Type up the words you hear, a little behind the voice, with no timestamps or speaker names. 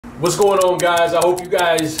What's going on, guys? I hope you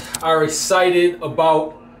guys are excited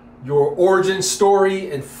about your origin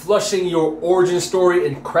story and flushing your origin story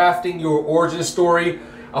and crafting your origin story.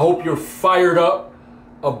 I hope you're fired up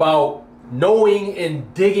about knowing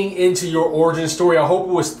and digging into your origin story. I hope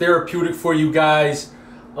it was therapeutic for you guys.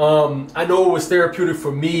 I know it was therapeutic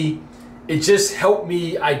for me. It just helped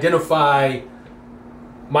me identify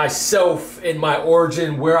myself and my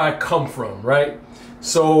origin, where I come from, right?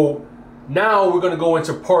 So now we're going to go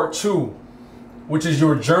into part 2, which is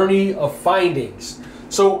your journey of findings.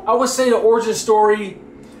 So I would say the origin story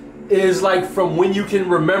is like from when you can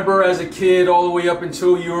remember as a kid all the way up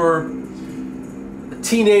until you're a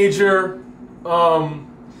teenager. But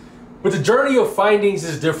the journey of findings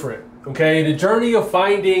is different, okay? The journey of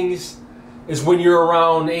findings is when you're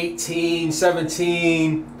around 18,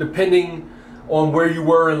 17, depending on where you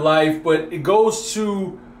were in life. But it goes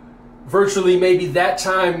to virtually maybe that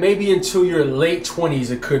time, maybe until your late 20s,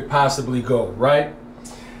 it could possibly go, right?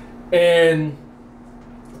 And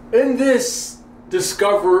in this this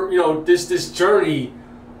journey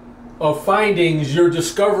of findings, you're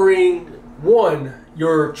discovering, one,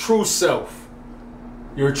 your true self.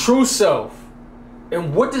 Your true self.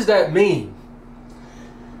 And what does that mean?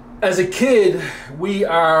 As a kid, we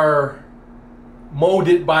are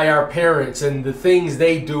molded by our parents and the things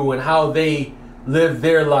they do and how they live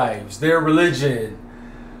their lives, their religion,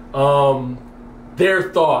 their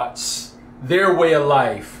thoughts, their way of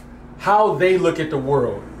life, how they look at the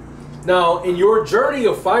world. Now, in your journey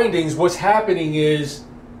of findings, what's happening is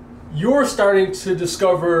you're starting to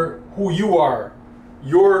discover who you are,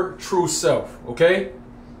 your true self, okay?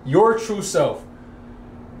 Your true self.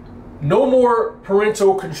 No more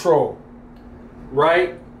parental control,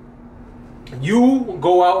 right? You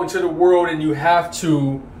go out into the world and you have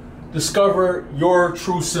to discover your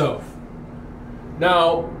true self.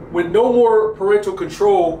 Now, with no more parental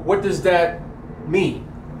control, what does that mean?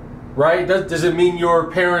 Right? Does it mean your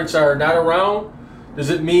parents are not around? Does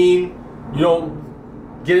it mean you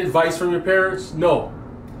don't get advice from your parents? No.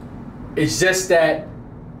 It's just that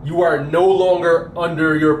you are no longer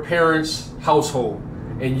under your parents' household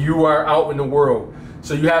and you are out in the world.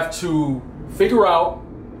 So you have to figure out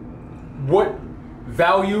what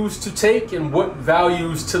values to take and what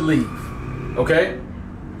values to leave, okay?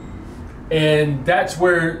 And that's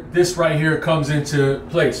where this right here comes into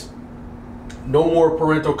place. No more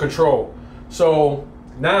parental control. So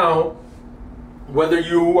now, whether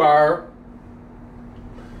you are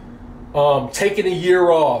taking a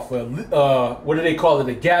year off, what do they call it,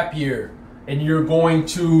 a gap year, and you're going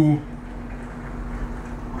to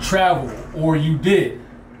travel, or you did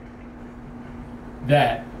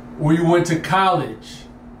that, or you went to college,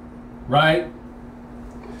 right?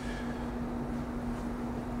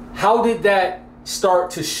 How did that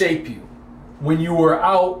start to shape you when you were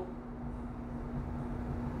out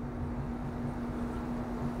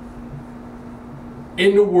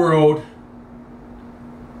in the world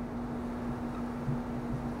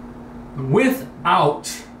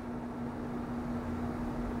without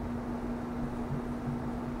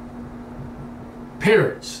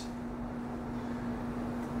parents?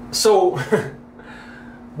 So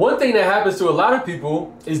one thing that happens to a lot of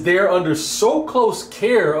people is they're under so close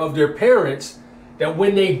care of their parents that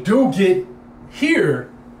when they do get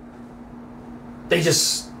here, they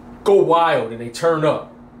just go wild and they turn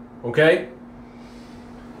up, okay?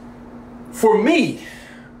 For me,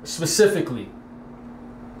 specifically,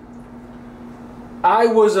 I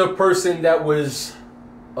was a person that was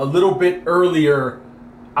a little bit earlier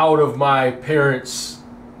out of my parents'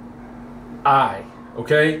 eye,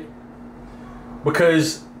 okay?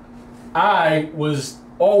 Because I was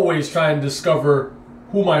always trying to discover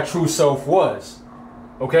who my true self was,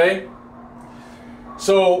 okay?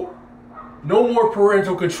 So, no more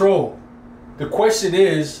parental control. The question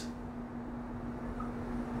is,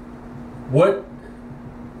 what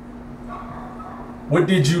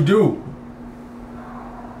did you do?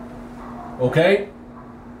 Okay?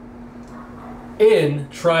 In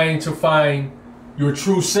trying to find your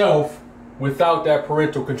true self without that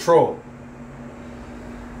parental control.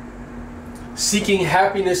 Seeking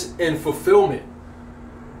happiness and fulfillment.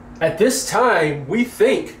 At this time, we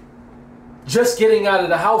think just getting out of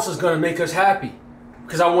the house is going to make us happy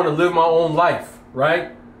because I want to live my own life,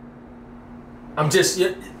 right? I just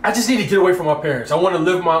need to get away from my parents. I want to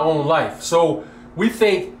live my own life. So we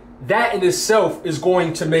think that in itself is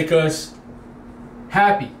going to make us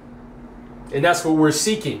happy. And that's what we're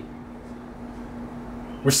seeking.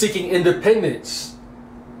 We're seeking independence.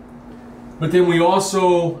 But then we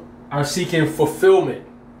also are seeking fulfillment.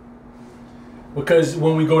 Because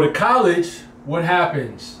when we go to college, what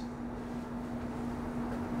happens?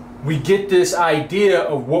 we get this idea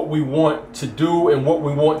of what we want to do and what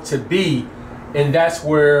we want to be, and that's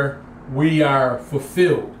where we are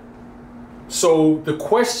fulfilled. So the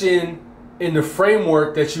question in the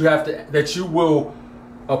framework that you will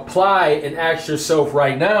apply and ask yourself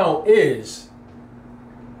right now is,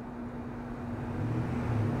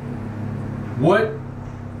 what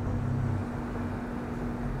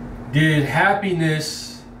did happiness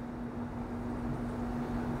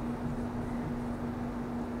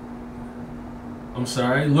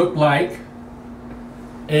look like,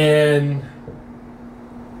 and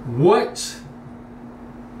what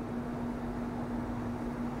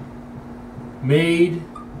made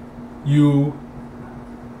you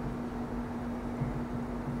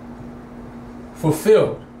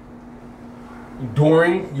fulfilled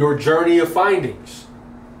during your journey of findings?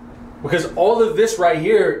 Because all of this right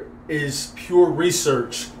here is pure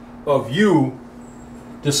research of you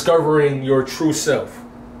discovering your true self.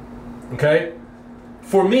 Okay?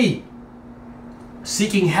 For me,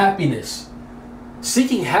 seeking happiness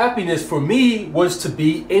for me was to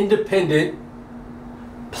be independent,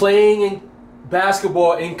 playing in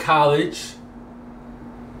basketball in college,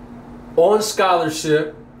 on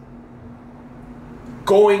scholarship,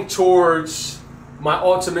 going towards my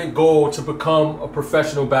ultimate goal to become a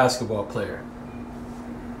professional basketball player.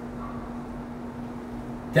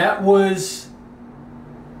 That was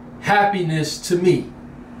happiness to me,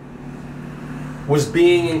 was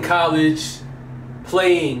being in college,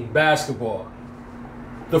 playing basketball.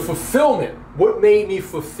 The fulfillment, what made me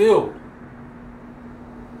fulfilled?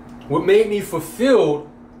 What made me fulfilled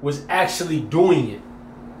was actually doing it.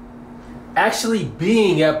 Actually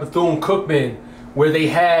being at Bethune-Cookman, where they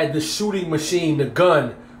had the shooting machine, the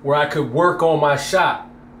gun, where I could work on my shot.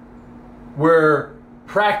 Where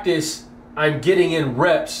practice, I'm getting in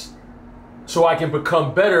reps so I can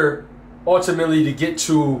become better, ultimately to get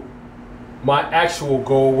to my actual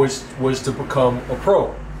goal, which was to become a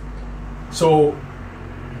pro. So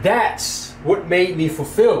that's what made me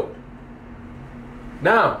fulfilled.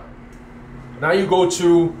 Now you go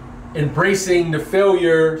to embracing the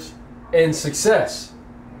failures and success.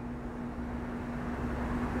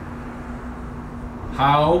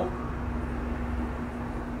 How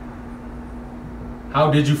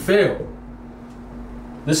did you fail?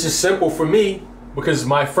 This is simple for me, because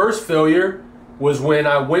my first failure was when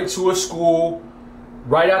I went to a school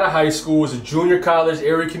right out of high school. It was a junior college,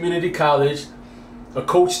 area community college. A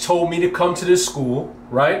coach told me to come to this school,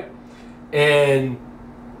 right? And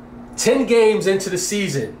 10 games into the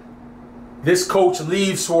season, this coach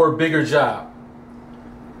leaves for a bigger job.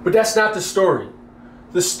 But that's not the story.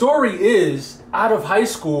 The story is, out of high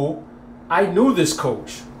school, I knew this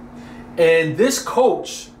coach. And this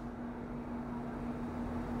coach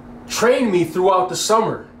trained me throughout the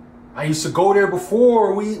summer. I used to go there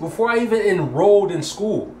before I even enrolled in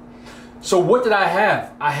school. So what did I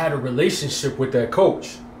have? I had a relationship with that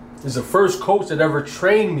coach. He's the first coach that ever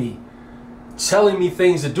trained me, telling me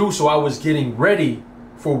things to do, so I was getting ready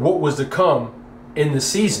for what was to come in the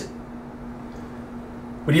season.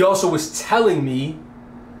 But he also was telling me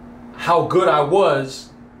how good I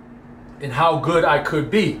was and how good I could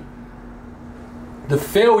be. The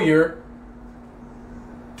failure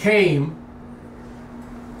came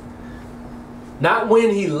not when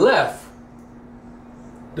he left.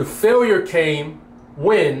 The failure came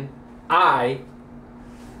when I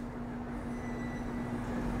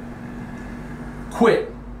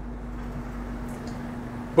quit.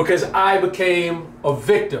 Because I became a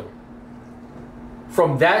victim.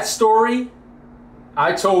 From that story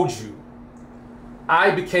I told you, I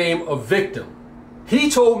became a victim. He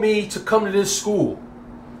told me to come to this school.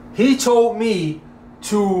 He told me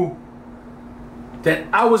that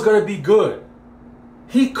I was going to be good.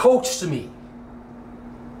 He coached me.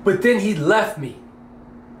 But then he left me.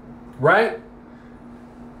 Right?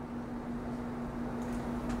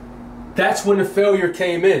 That's when the failure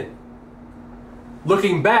came in.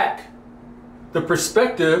 Looking back, the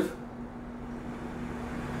perspective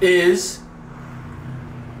is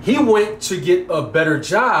he went to get a better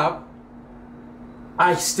job.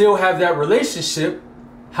 I still have that relationship.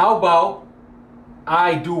 How about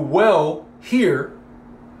I do well here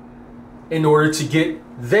in order to get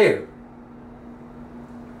there?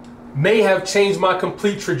 May have changed my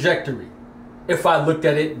complete trajectory if I looked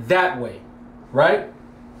at it that way, right?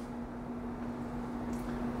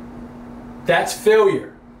 That's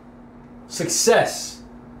failure. Success.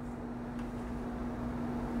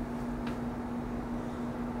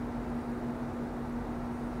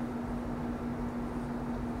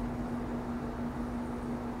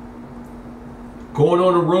 Going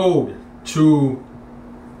on the road to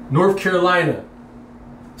North Carolina,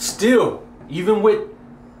 still, even with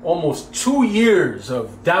almost 2 years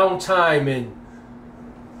of downtime and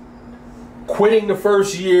quitting the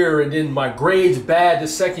first year and then my grades bad the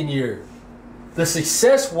second year, the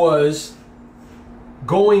success was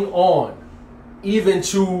going on even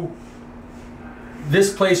to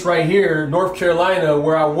this place right here, North Carolina,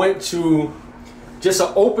 where I went to just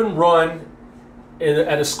an open run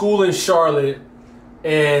at a school in Charlotte,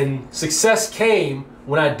 and success came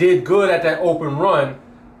when I did good at that open run,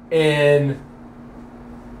 and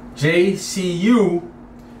JCSU,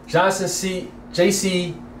 Johnson C.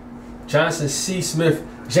 Smith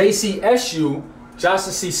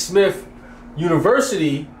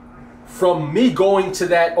University, from me going to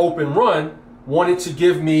that open run, wanted to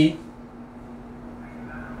give me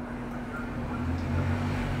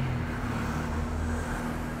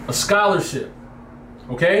a scholarship.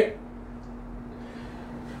 Okay?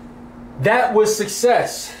 That was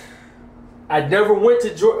success. I never went to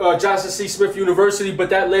Johnson C. Smith University, but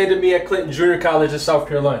that landed me at Clinton Junior College in South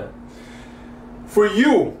Carolina. For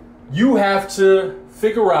you, you have to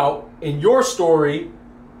figure out in your story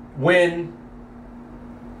when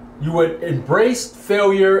you would embrace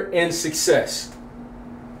failure and success.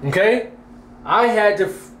 Okay? I had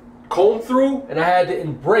to comb through and I had to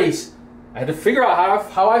embrace. I had to figure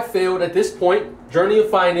out how I failed at this point, journey of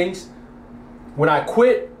findings, when I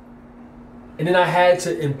quit, and then I had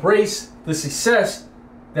to embrace the success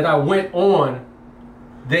that I went on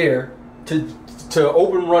there to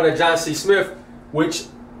open run at John C. Smith, which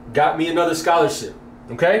got me another scholarship.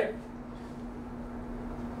 Okay?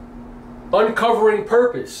 Uncovering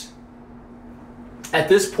purpose. At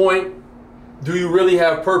this point, do you really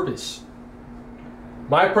have purpose?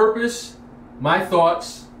 My purpose, my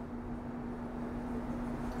thoughts,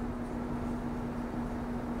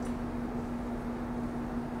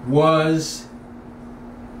 was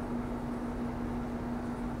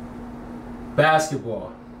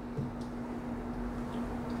basketball.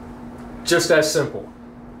 Just that simple.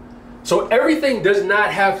 So everything does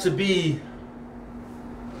not have to be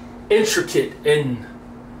intricate, and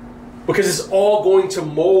because it's all going to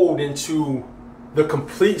mold into the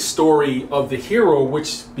complete story of the hero,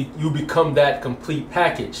 which you become that complete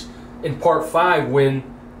package in part 5 when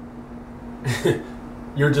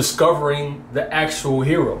you're discovering the actual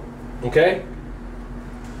hero. Okay?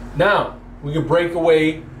 Now, we can break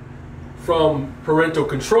away from parental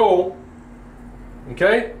control.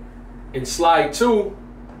 Okay? In slide 2,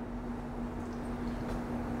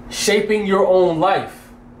 shaping your own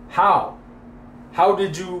life. How? How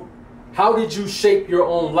did you shape your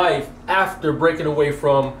own life after breaking away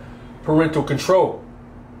from parental control?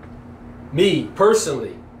 Me,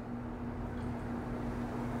 personally,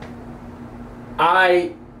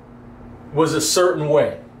 I was a certain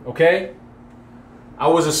way, okay? I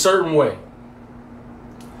was a certain way.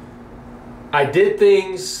 I did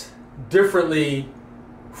things differently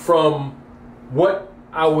from what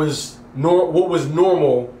was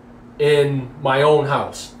normal in my own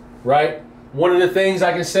house, right? One of the things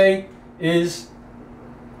I can say is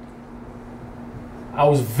I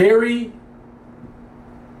was very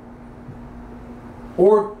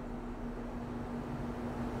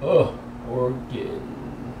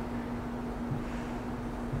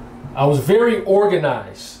I was very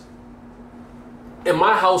organized. And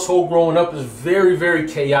my household growing up is very, very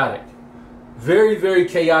chaotic. Very, very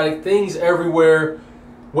chaotic. Things everywhere.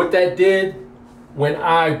 What that did when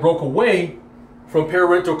I broke away from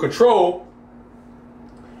parental control,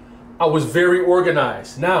 I was very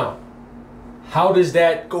organized. Now, how does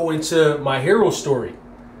that go into my hero story?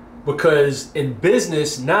 Because in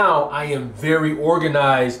business now, I am very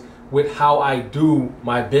organized with how I do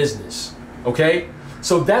my business. Okay?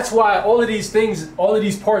 So that's why all of these things, all of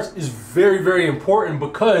these parts is very, very important,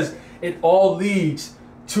 because it all leads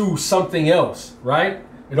to something else, right?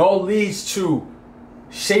 It all leads to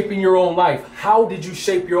shaping your own life. How did you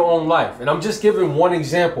shape your own life? And I'm just giving one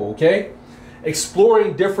example, okay?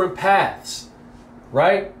 Exploring different paths,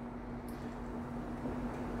 right?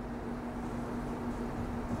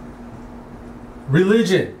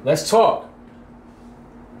 Religion, let's talk.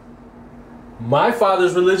 My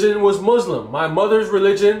father's religion was Muslim. My mother's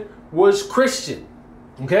religion was Christian,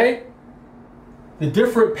 okay? The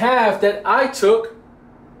different path that I took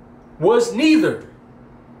was neither.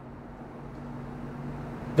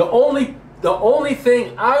 The only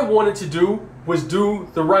thing I wanted to do was do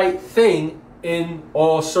the right thing in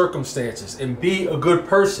all circumstances and be a good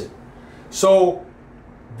person. So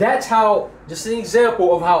that's how, just an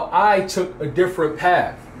example of how I took a different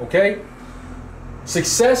path, okay?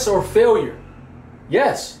 Success or failure?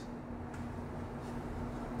 Yes.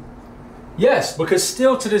 Yes, because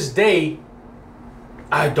still to this day,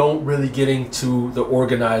 I don't really get into the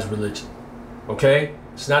organized religion. Okay?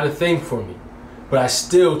 It's not a thing for me. But I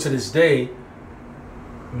still, to this day,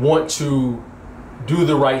 want to do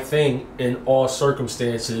the right thing in all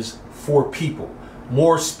circumstances for people.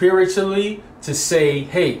 More spiritually, to say,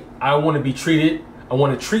 hey, I want to be treated. I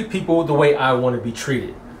want to treat people the way I want to be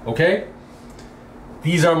treated. Okay?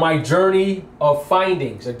 These are my journey of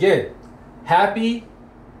findings. Again, happy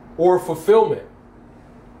or fulfillment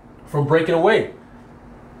from breaking away.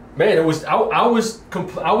 Man, it was I was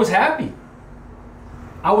happy.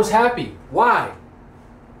 I was happy. Why?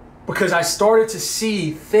 Because I started to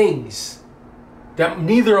see things that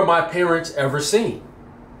neither of my parents ever seen.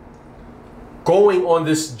 Going on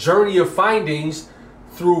this journey of findings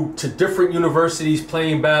through to different universities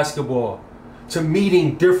playing basketball, to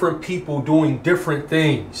meeting different people doing different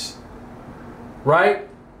things, right?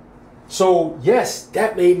 So yes,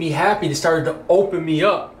 that made me happy. It started to open me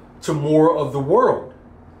up to more of the world.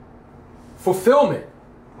 Fulfillment,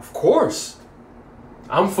 of course.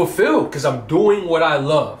 I'm fulfilled because I'm doing what I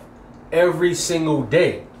love every single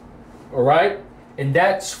day, all right? And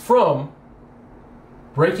that's from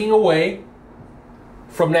breaking away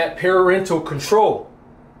from that parental control.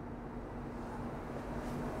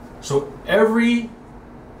 So every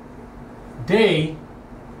day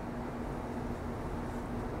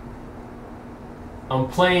I'm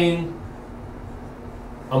playing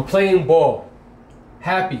ball,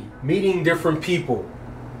 happy, meeting different people,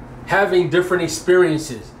 having different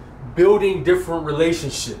experiences, building different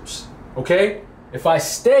relationships. Okay? If I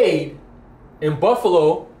stayed in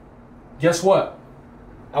Buffalo, guess what?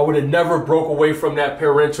 I would have never broke away from that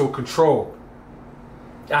parental control.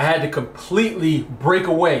 I had to completely break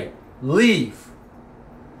away, leave,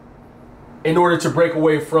 in order to break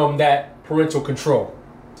away from that parental control.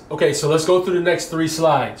 Okay, so let's go through the next 3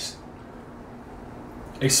 slides.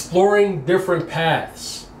 Exploring different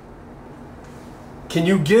paths. Can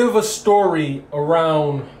you give a story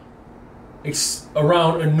around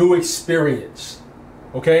a new experience,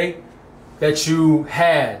 okay, that you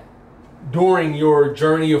had during your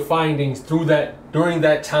journey of findings during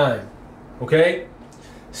that time, okay?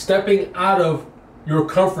 Stepping out of your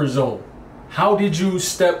comfort zone. How did you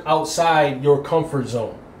step outside your comfort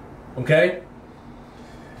zone, okay?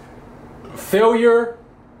 Failure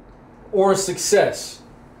or success.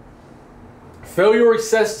 Failure or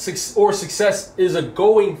success is a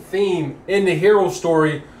going theme in the hero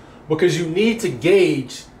story, because you need to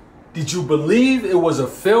gauge, did you believe it was a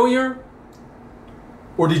failure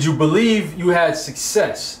or did you believe you had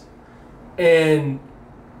success? And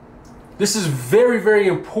this is very, very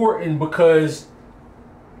important, because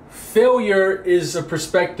failure is a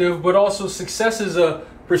perspective, but also success is a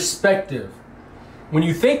perspective. When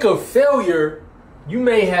you think of failure, you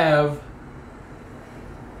may have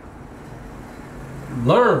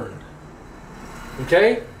learned,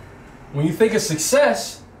 okay? When you think of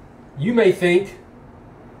success, you may think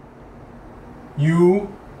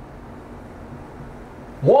you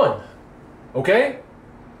won, okay?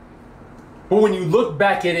 But when you look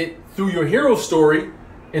back at it through your hero story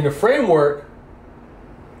in the framework,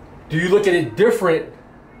 do you look at it different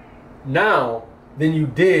now than you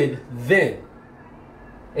did then?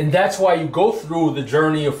 And that's why you go through the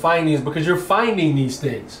journey of findings, because you're finding these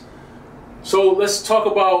things. So let's talk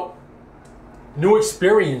about new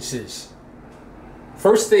experiences.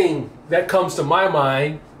 First thing that comes to my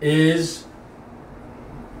mind is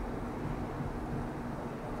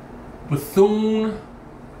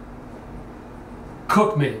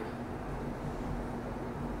Bethune-Cookman,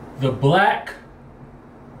 the Black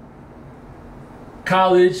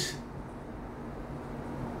college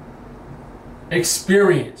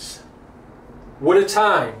experience. What a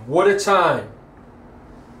time, what a time.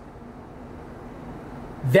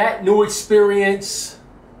 That new experience,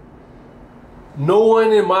 no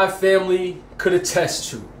one in my family could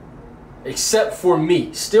attest to, except for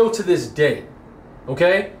me, still to this day,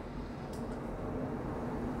 okay?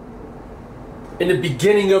 In the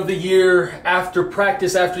beginning of the year, after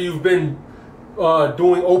practice, after you've been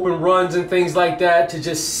doing open runs and things like that, to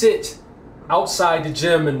just sit outside the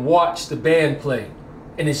gym and watch the band play.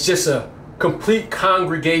 And it's just a complete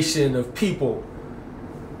congregation of people,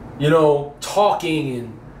 you know, talking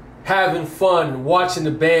and having fun and watching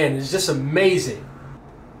the band. Is just amazing.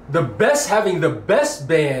 Having the best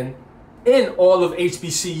band in all of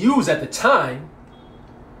HBCUs at the time,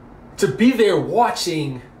 to be there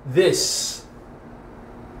watching this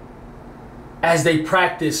as they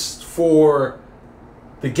practiced for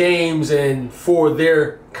the games and for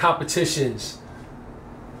their competitions.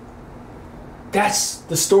 That's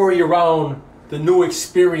the story around the new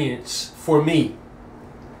experience for me.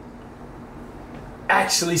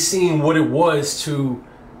 actually seeing what it was to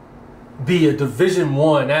be a Division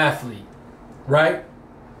I athlete, right?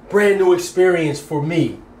 Brand new experience for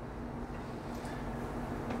me.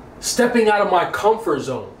 Stepping out of my comfort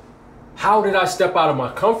zone. How did I step out of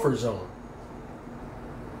my comfort zone?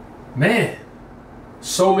 Man,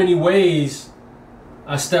 so many ways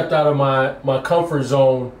I stepped out of my comfort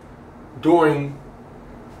zone during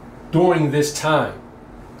this time.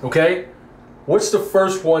 Okay? What's the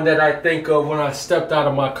first one that I think of when I stepped out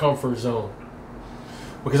of my comfort zone?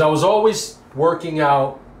 Because I was always working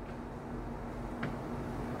out.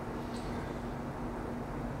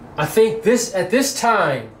 I think at this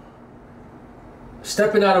time,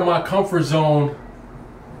 stepping out of my comfort zone,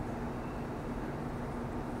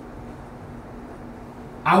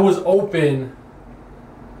 I was open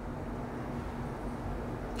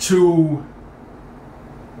to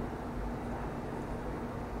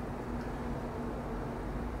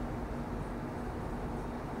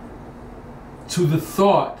the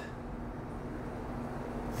thought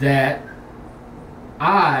that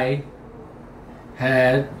I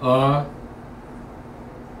had a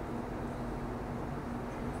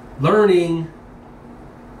learning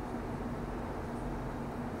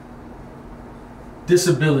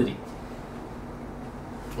disability.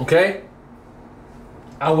 Okay?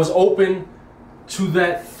 I was open to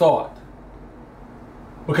that thought.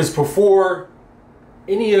 Because before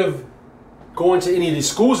going to any of these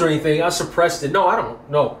schools or anything, I suppressed it. No, I don't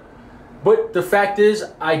know. But the fact is,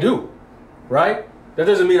 I do. Right? That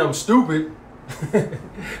doesn't mean I'm stupid.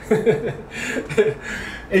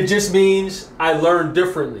 It just means I learned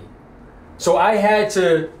differently. So I had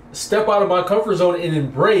to step out of my comfort zone and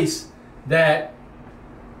embrace that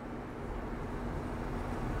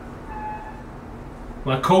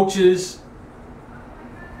my coaches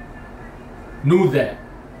knew that.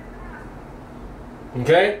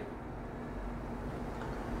 Okay?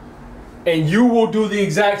 And you will do the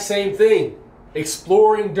exact same thing,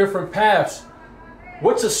 exploring different paths.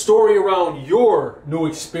 What's a story around your new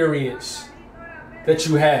experience that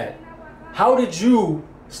you had? How did you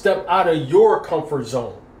step out of your comfort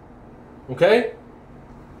zone? Okay?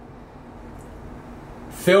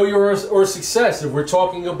 Failure or success, if we're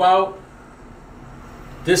talking about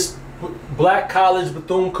this Black College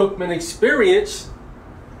Bethune-Cookman experience,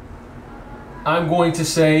 I'm going to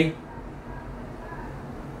say,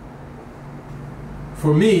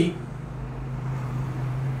 for me,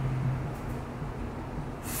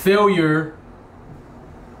 failure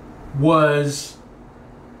was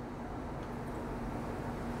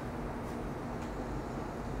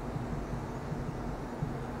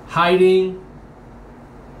hiding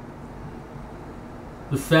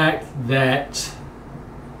the fact that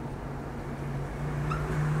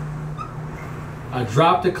I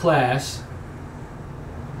dropped a class,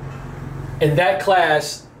 and that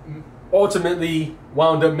class ultimately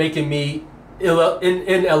wound up making me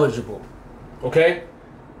ineligible. Okay?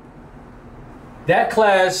 That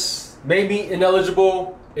class made me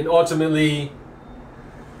ineligible and ultimately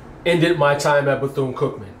ended my time at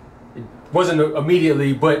Bethune-Cookman. It wasn't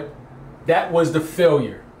immediately, but that was the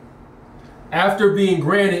failure. After being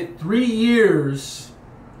granted 3 years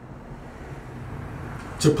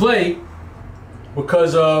to play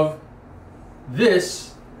because of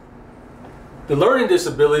this, the learning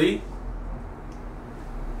disability,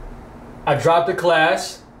 I dropped a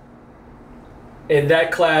class, and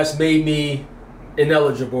that class made me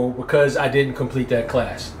ineligible because I didn't complete that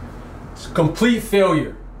class. It's a complete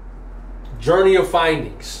failure. Journey of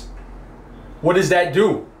findings. What does that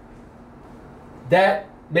do? That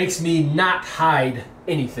makes me not hide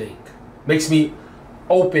anything. Makes me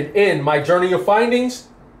open in my journey of findings,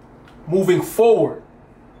 moving forward.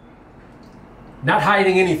 Not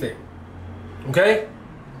hiding anything. Okay?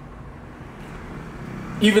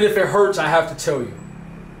 Even if it hurts, I have to tell you.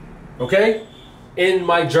 Okay? In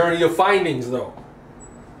my journey of findings, though,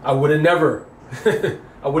 I would have never,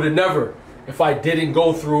 I would have never, if I didn't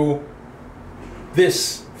go through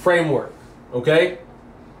this framework. Okay?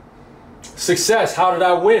 Success, how did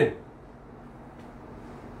I win?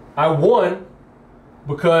 I won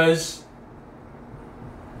because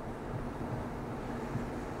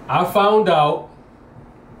I found out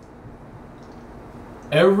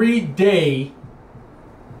every day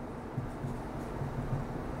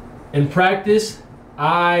in practice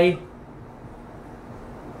I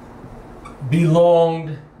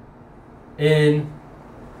belonged in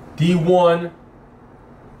D1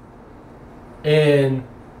 and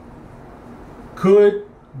could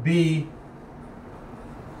be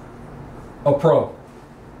a pro.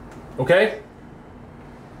 Okay?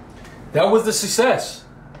 That was the success.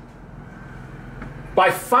 By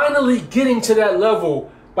finally getting to that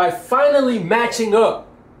level, by finally matching up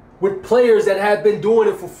with players that have been doing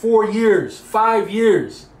it for 4 years, 5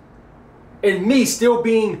 years, and me still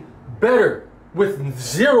being better with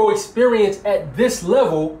zero experience at this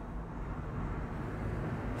level,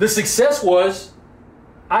 the success was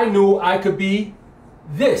I knew I could be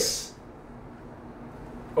this.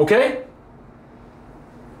 Okay?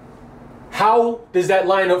 How does that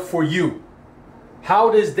line up for you? How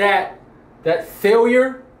does that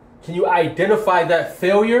failure, can you identify that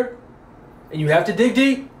failure? And you have to dig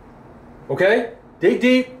deep. Okay? Dig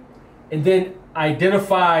deep and then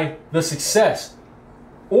identify the success.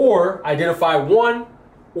 Or identify one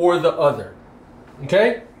or the other.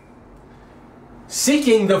 Okay?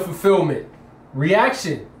 Seeking the fulfillment.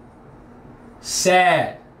 Reaction.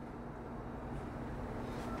 Sad.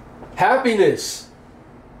 Happiness.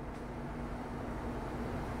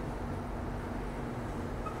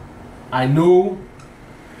 I knew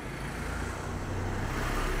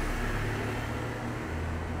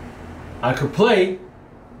I could play,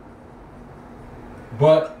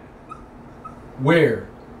 but where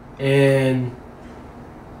and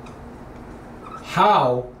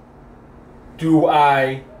how do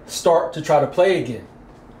I start to try to play again?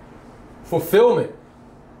 Fulfillment.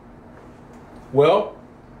 Well,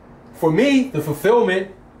 for me, the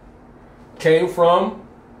fulfillment came from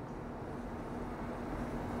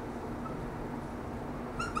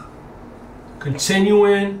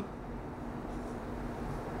continuing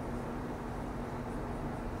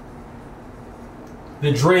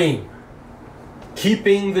the dream,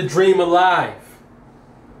 keeping the dream alive.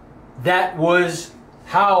 That was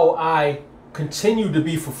how I continued to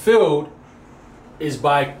be fulfilled, is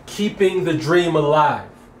by keeping the dream alive.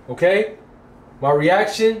 Okay? My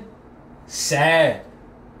reaction, sad.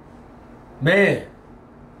 Man.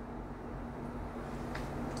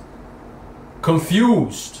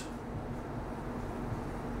 Confused.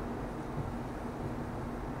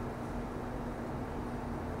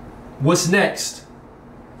 What's next?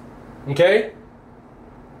 Okay?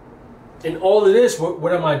 In all of this,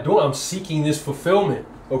 what am I doing? I'm seeking this fulfillment.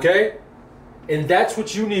 Okay? And that's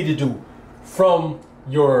what you need to do. From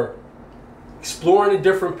your exploring the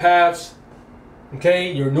different paths,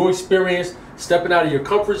 okay, your new experience, stepping out of your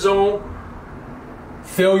comfort zone,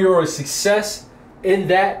 failure or success in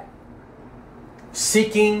that,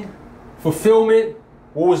 seeking fulfillment,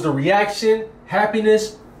 what was the reaction,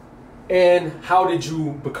 happiness, and how did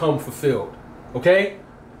you become fulfilled? Okay?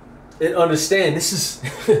 And understand, this is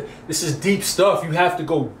this is deep stuff. You have to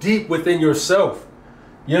go deep within yourself.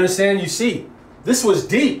 You understand? You see, this was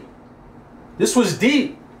deep. This was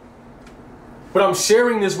deep. But I'm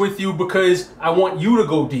sharing this with you because I want you to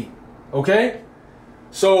go deep. Okay?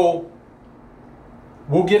 So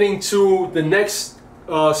we'll get into the next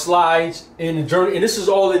slides in the journey, and this is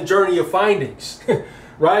all in journey of findings.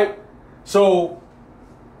 Right? So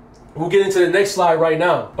we'll get into the next slide right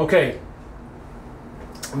now. Okay.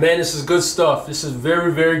 Man, this is good stuff. This is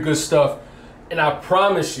very, very good stuff. And I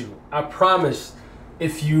promise you,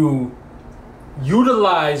 if you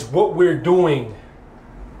utilize what we're doing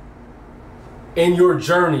in your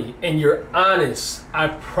journey and you're honest, I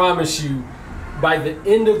promise you, by the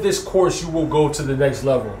end of this course, you will go to the next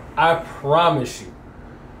level. I promise you.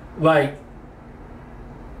 Like,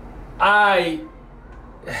 I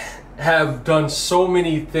have done so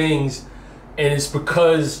many things, and it's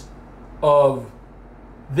because of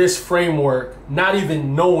this framework, not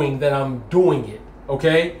even knowing that I'm doing it,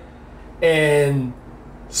 okay? And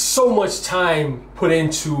so much time put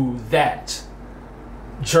into that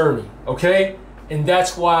journey, okay? And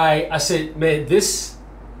that's why I said, man, this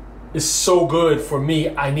is so good for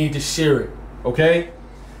me. I need to share it, okay?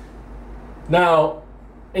 Now,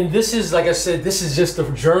 and this is, like I said, this is just a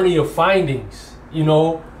journey of findings, you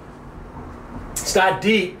know? It's not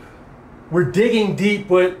deep. We're digging deep,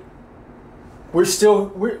 but we're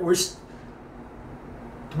still we're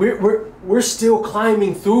still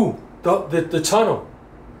climbing through the tunnel.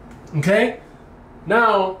 Okay?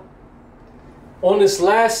 Now, on this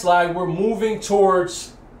last slide, we're moving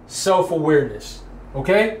towards self-awareness.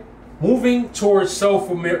 Okay? Moving towards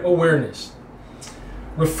self-awareness.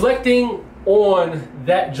 Reflecting on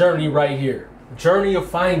that journey right here. Journey of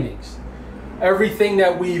findings. Everything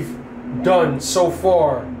that we've done so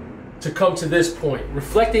far to come to this point.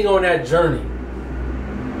 Reflecting on that journey.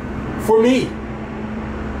 For me,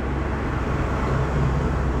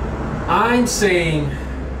 I'm saying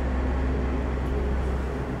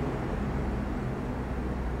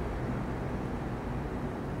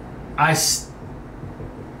I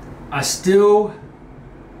still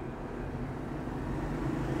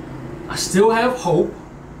have hope,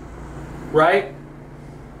 right?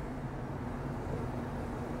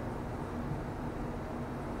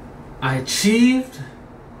 I achieved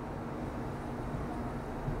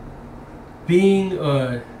being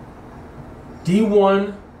a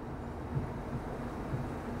D1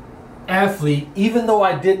 athlete. Even though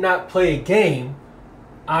I did not play a game,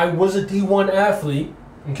 I was a D1 athlete.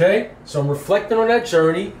 Okay, so I'm reflecting on that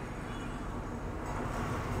journey.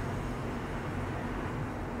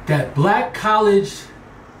 That black college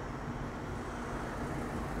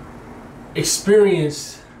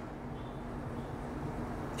experience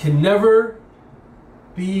can never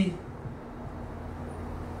be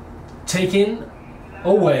taken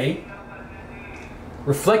away.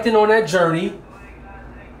 Reflecting on that journey,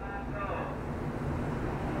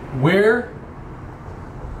 where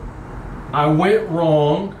I went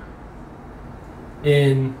wrong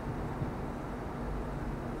in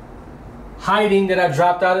hiding that I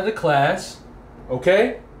dropped out of the class,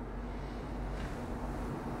 okay?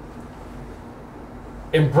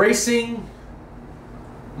 Embracing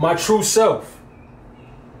my true self,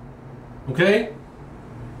 okay?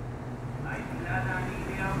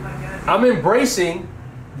 I'm embracing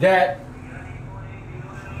that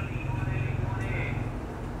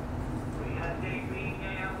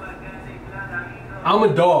I'm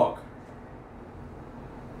a dog.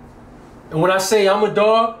 And when I say I'm a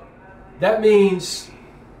dog, that means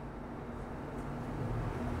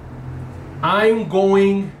I'm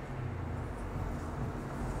going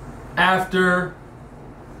after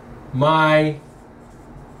my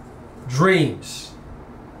dreams.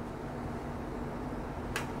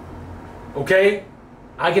 Okay?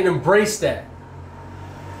 I can embrace that.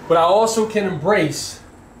 But I also can embrace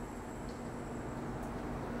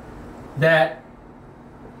that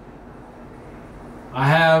I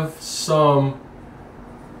have some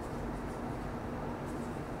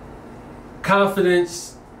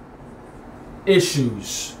confidence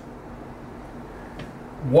issues.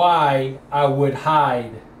 Why I would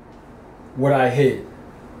hide what I hid.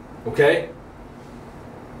 Okay?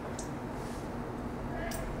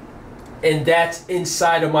 And that's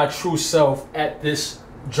inside of my true self at this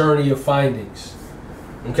journey of findings.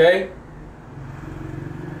 Okay?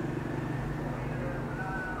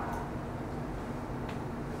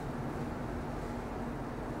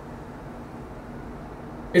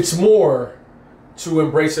 It's more to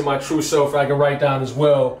embracing my true self. I can write down as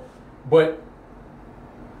well, but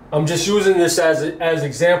I'm just using this as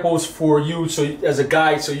examples for you, so as a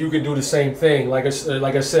guide, so you can do the same thing. Like I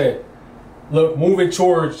said, look, moving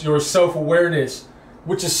towards your self-awareness,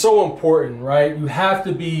 which is so important, right? You have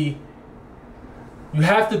to be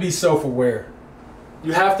self-aware.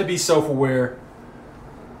 You have to be self-aware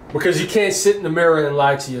because you can't sit in the mirror and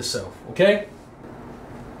lie to yourself. Okay?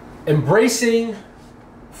 Embracing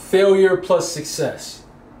failure plus success.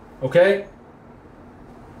 Okay?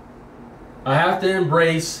 I have to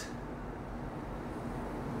embrace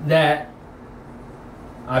that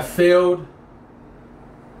I failed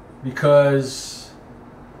because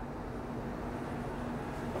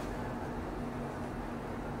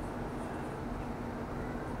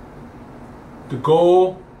the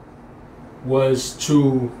goal was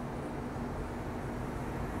to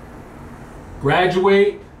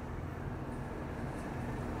graduate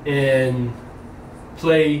and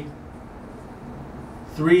play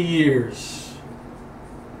 3 years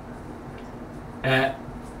at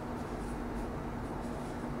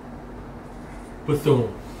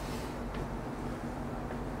Bethune.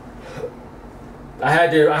 I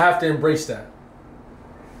have to embrace that.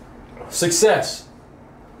 Success.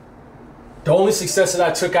 The only success that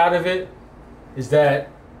I took out of it is that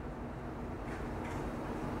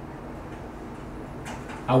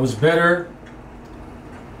I was better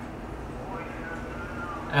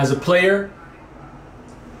as a player,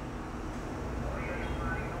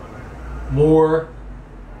 more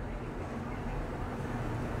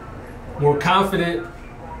confident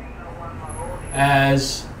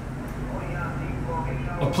as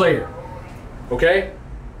a player. Okay?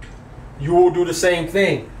 You will do the same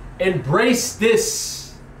thing. Embrace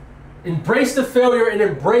this. Embrace the failure and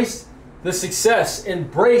embrace the success.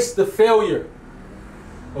 Embrace the failure.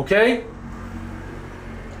 Okay?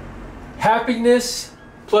 Happiness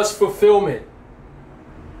plus fulfillment.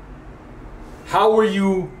 How were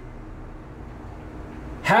you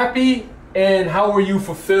happy and how were you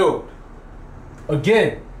fulfilled?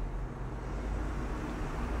 Again,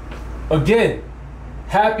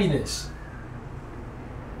 happiness.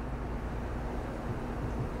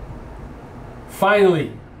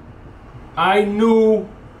 Finally, I knew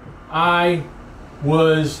I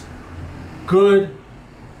was good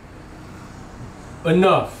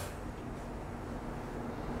enough.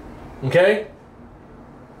 Okay?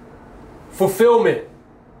 Fulfillment.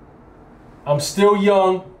 I'm still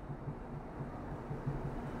young.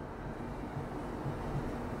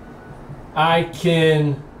 I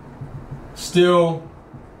can still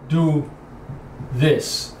do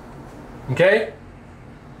this. Okay?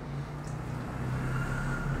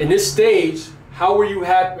 In this stage, how were you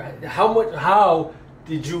happy? How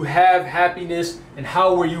did you have happiness, and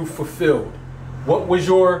how were you fulfilled? What was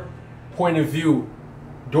your point of view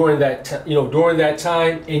during that during that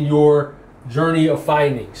time in your journey of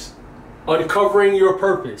findings, uncovering your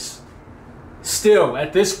purpose? Still,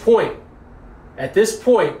 at this point,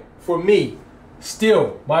 for me,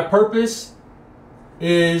 still, my purpose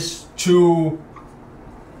is to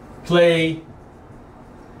play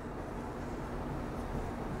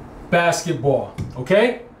basketball.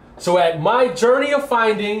 Okay? So at my journey of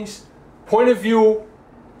findings, point of view,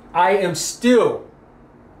 I am still,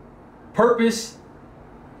 purpose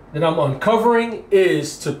that I'm uncovering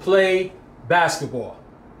is to play basketball.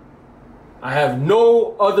 I have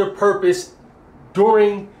no other purpose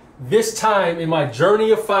during this time in my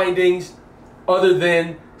journey of findings other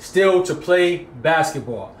than still to play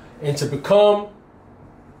basketball and to become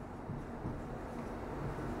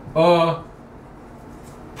a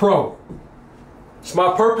pro. It's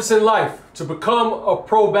my purpose in life to become a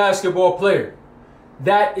pro basketball player.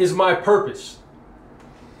 That is my purpose.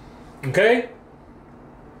 Okay?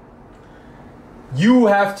 You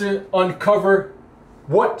have to uncover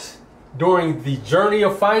what during the journey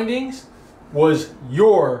of findings was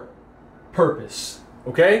your purpose.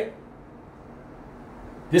 Okay?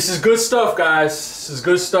 This is good stuff, guys. This is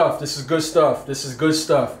good stuff. This is good stuff. This is good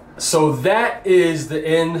stuff. So that is the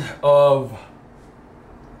end of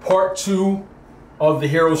part 2 of the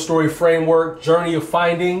Hero Story Framework, Journey of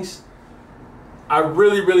Findings. I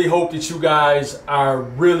really hope that you guys are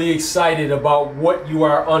really excited about what you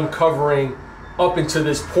are uncovering up until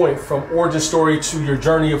this point, from origin story to your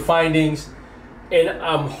journey of findings. And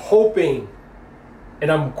I'm hoping,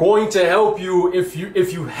 and I'm going to help you if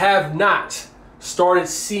you have not started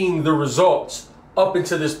seeing the results up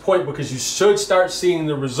until this point, because you should start seeing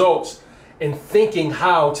the results and thinking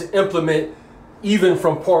how to implement even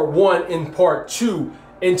from part 1 and part 2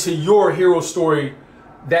 into your hero story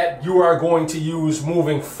that you are going to use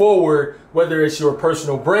moving forward, whether it's your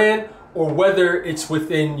personal brand or whether it's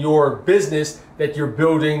within your business that you're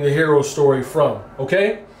building the hero story from.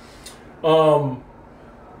 Okay?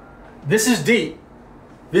 This is deep.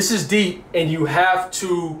 This is deep, and you have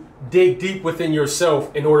to dig deep within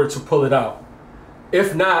yourself in order to pull it out.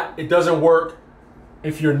 If not, it doesn't work.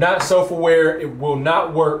 If you're not self-aware, it will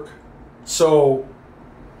not work. So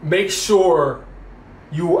make sure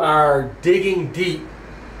you are digging deep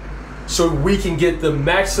so we can get the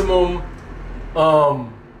maximum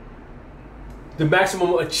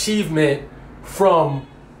achievement from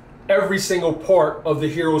every single part of the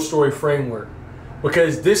hero story framework,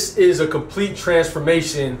 because this is a complete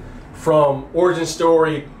transformation from origin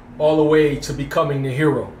story all the way to becoming the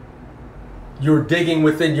hero. You're digging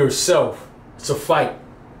within yourself. It's a fight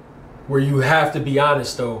where you have to be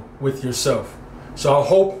honest though with yourself. So I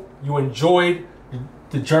hope you enjoyed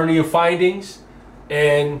the journey of findings,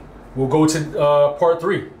 and we'll go to part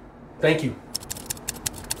 3. Thank you.